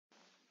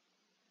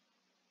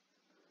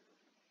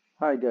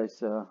Hi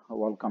guys,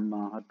 welcome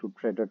to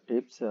Trader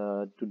Tips.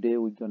 Today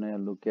we're gonna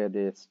look at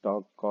a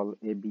stock called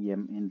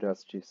ABM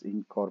Industries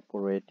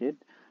Incorporated.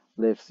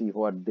 Let's see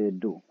what they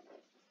do.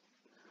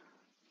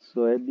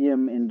 So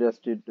ABM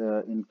Industries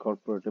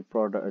Incorporated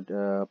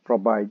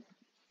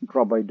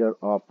provider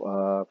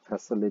of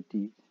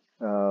facility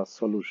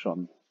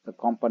solution. The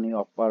company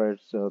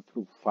operates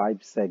through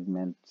five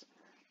segments: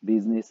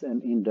 business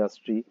and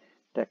industry,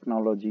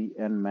 technology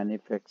and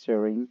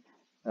manufacturing,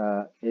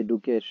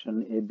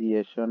 education,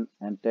 aviation,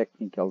 and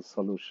technical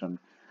solution.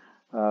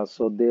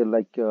 So they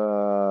like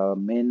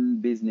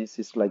main business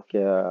is like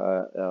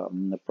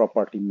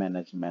property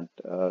management,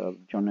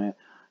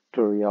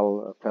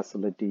 janitorial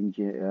facility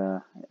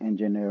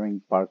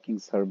engineering, parking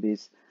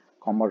service,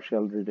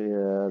 commercial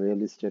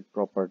real estate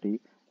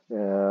property,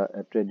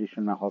 a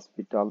traditional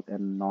hospital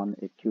and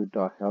non-acute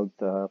health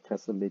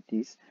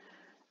facilities,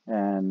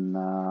 and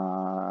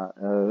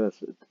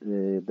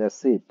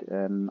that's it.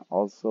 And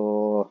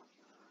also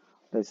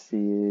let's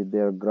see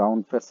their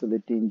ground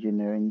facility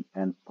engineering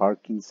and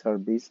parking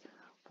service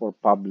for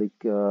public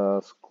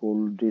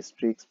school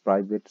districts,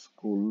 private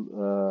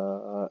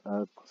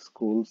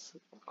schools,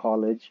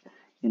 college,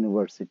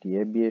 university.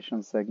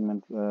 Aviation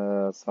segment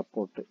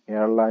support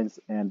airlines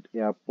and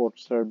airport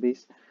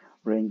service,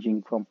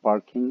 ranging from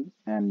parking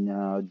and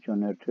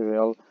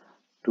janitorial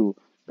to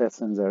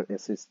passenger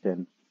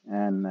assistant,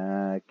 and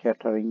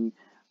catering,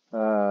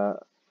 uh,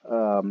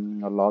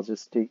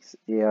 logistics,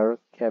 air,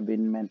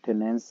 cabin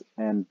maintenance,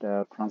 and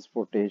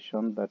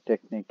transportation. The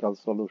technical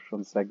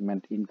solution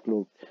segment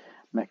includes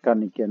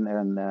mechanical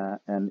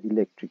and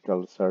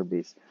electrical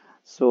service.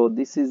 So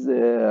this is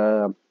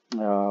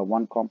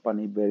one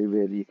company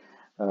very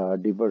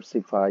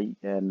diversified,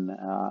 and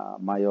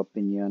my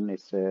opinion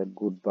is a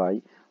good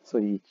buy. So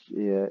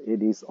it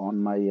is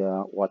on my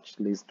watch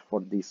list for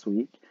this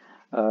week.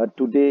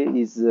 Today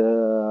is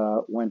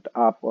went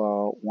up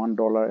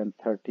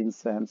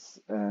 $1.13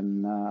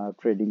 and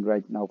trading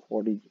right now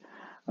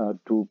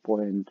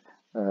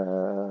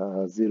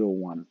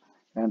 42.01,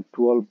 and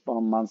 12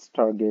 months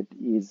target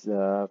is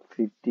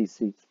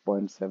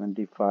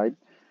 56.75,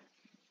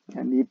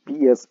 and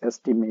EPS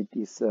estimate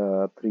is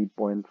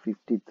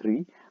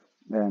 3.53,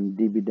 and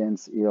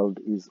dividends yield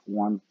is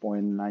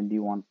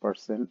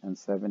 1.91% and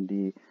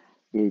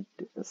 78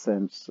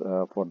 cents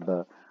for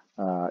the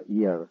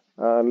year.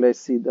 Let's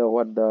see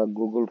what the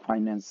Google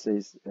Finance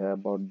says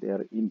about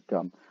their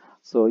income.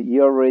 So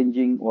year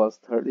ranging was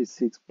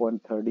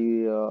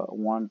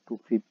 36.31 to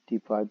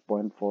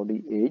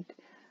 55.48.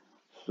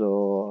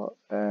 So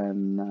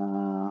and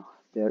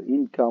their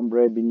income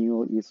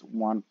revenue is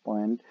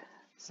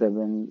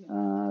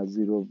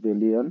 1.70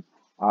 billion,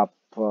 up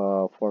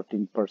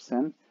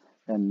 14%,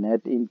 and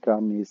net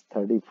income is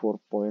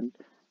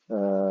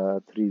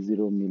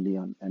 34.30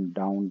 million and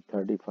down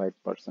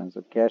 35%.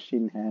 So cash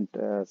in hand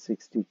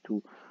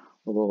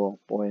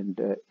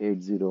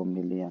 62.80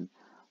 million.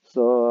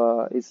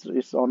 So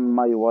it's on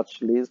my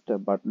watch list,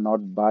 but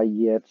not buy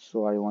yet.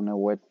 So I want to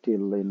wait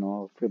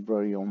till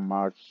February or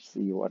March,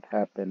 see what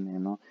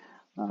happen.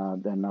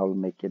 Then I'll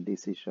make a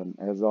decision.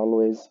 As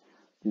always,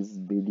 this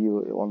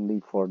video only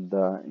for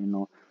the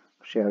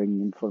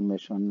sharing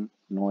information,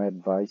 no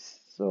advice.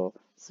 So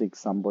seek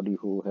somebody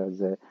who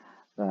has a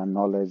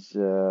knowledge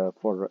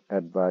for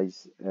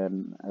advice.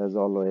 And as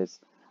always,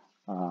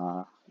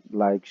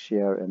 like,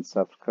 share, and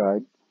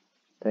subscribe.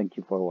 Thank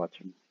you for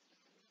watching.